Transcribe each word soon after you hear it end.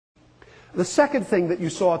The second thing that you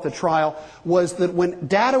saw at the trial was that when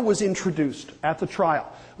data was introduced at the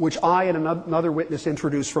trial, which I and another witness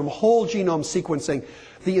introduced from whole genome sequencing,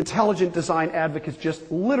 the intelligent design advocates just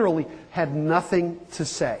literally had nothing to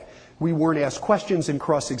say. We weren't asked questions in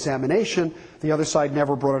cross-examination. The other side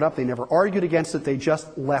never brought it up. They never argued against it. They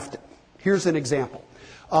just left it. Here's an example.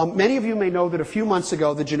 Many of you may know that a few months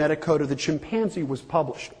ago, the genetic code of the chimpanzee was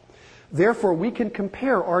published. Therefore, we can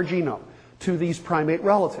compare our genome to these primate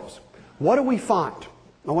relatives. What do we find?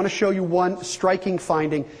 I want to show you one striking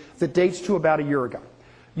finding that dates to about a year ago.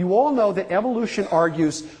 You all know that evolution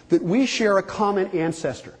argues that we share a common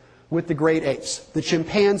ancestor with the great apes, the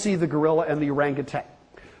chimpanzee, the gorilla, and the orangutan.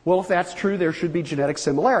 Well, if that's true, there should be genetic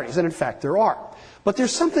similarities, and in fact there are. But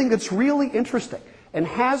there's something that's really interesting and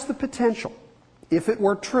has the potential, if it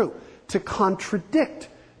were true, to contradict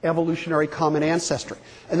evolutionary common ancestry.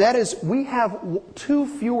 And that is, we have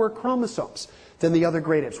 2 fewer chromosomes than the other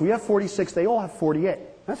great apes. We have 46, they all have 48.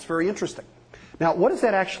 That's very interesting. Now, what does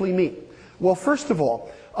that actually mean? Well, first of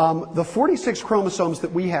all, the 46 chromosomes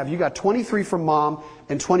that we have, you got 23 from mom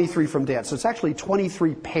and 23 from dad. So it's actually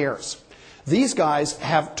 23 pairs. These guys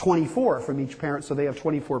have 24 from each parent, so they have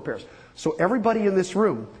 24 pairs. So everybody in this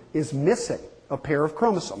room is missing a pair of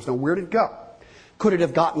chromosomes. Now, where did it go? Could it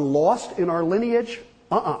have gotten lost in our lineage?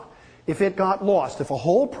 If it got lost, if a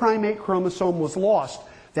whole primate chromosome was lost,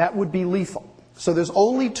 that would be lethal. So there's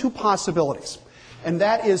only 2 possibilities. And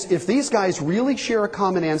that is, if these guys really share a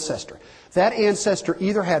common ancestor, that ancestor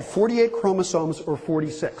either had 48 chromosomes or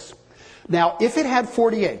 46. Now, if it had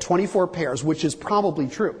 48, 24 pairs, which is probably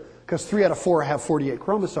true, because 3 out of 4 have 48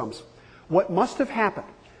 chromosomes, what must have happened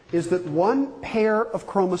is that 1 pair of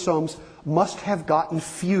chromosomes must have gotten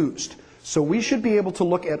fused. So we should be able to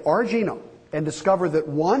look at our genome and discover that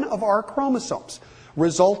 1 of our chromosomes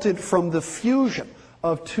resulted from the fusion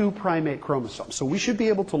of 2 primate chromosomes. So we should be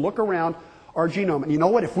able to look around our genome. And you know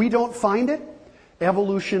what? If we don't find it,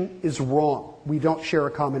 evolution is wrong. We don't share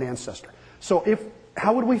a common ancestor. So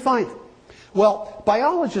how would we find it? Well,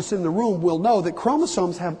 biologists in the room will know that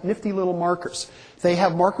chromosomes have nifty little markers. They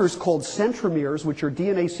have markers called centromeres, which are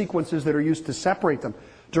DNA sequences that are used to separate them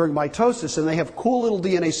during mitosis, and they have cool little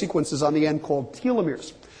DNA sequences on the end called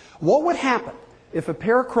telomeres. What would happen if a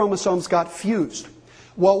pair of chromosomes got fused?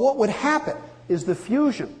 Well, what would happen is the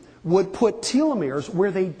fusion would put telomeres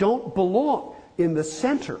where they don't belong, in the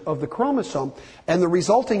center of the chromosome, and the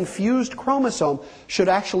resulting fused chromosome should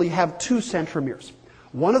actually have 2 centromeres.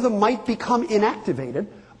 One of them might become inactivated,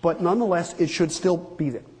 but nonetheless it should still be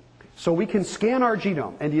there. So we can scan our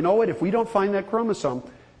genome, and you know what? If we don't find that chromosome,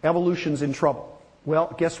 evolution's in trouble.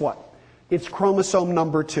 Well, guess what? It's chromosome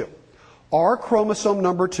number 2. Our chromosome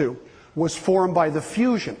number 2 was formed by the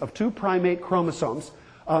fusion of 2 primate chromosomes.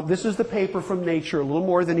 This is the paper from Nature a little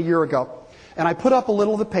more than a year ago. And I put up a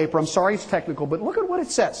little of the paper. I'm sorry it's technical, but look at what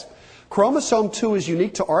it says. Chromosome 2 is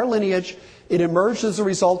unique to our lineage. It emerged as a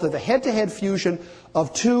result of the head-to-head fusion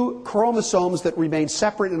of 2 chromosomes that remain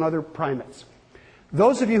separate in other primates.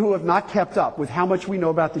 Those of you who have not kept up with how much we know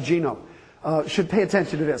about the genome should pay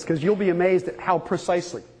attention to this, because you'll be amazed at how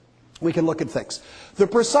precisely we can look at things. The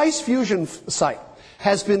precise fusion site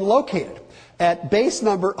has been located at base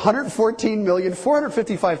number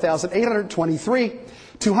 114,455,823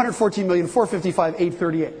 to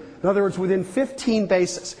 114,455,838. In other words, within 15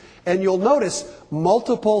 bases. And you'll notice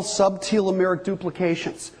multiple subtelomeric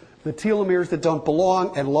duplications, the telomeres that don't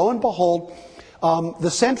belong, and lo and behold, the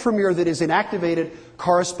centromere that is inactivated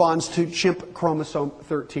corresponds to chimp chromosome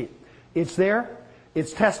 13. It's there,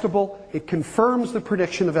 it's testable, it confirms the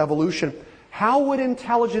prediction of evolution. How would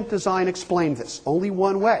intelligent design explain this? Only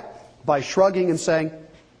one way, by shrugging and saying,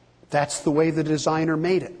 that's the way the designer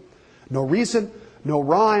made it. No reason, no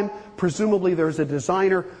rhyme. Presumably there's a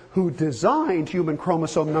designer who designed human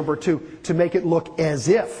chromosome number 2 to make it look as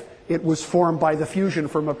if it was formed by the fusion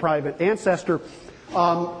from a private ancestor.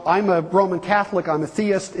 I'm a Roman Catholic, I'm a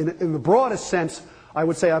theist. In the broadest sense, I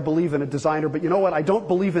would say I believe in a designer, but you know what? I don't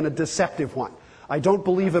believe in a deceptive one. I don't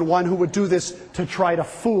believe in one who would do this to try to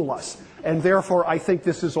fool us. And therefore, I think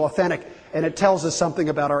this is authentic, and it tells us something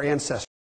about our ancestors.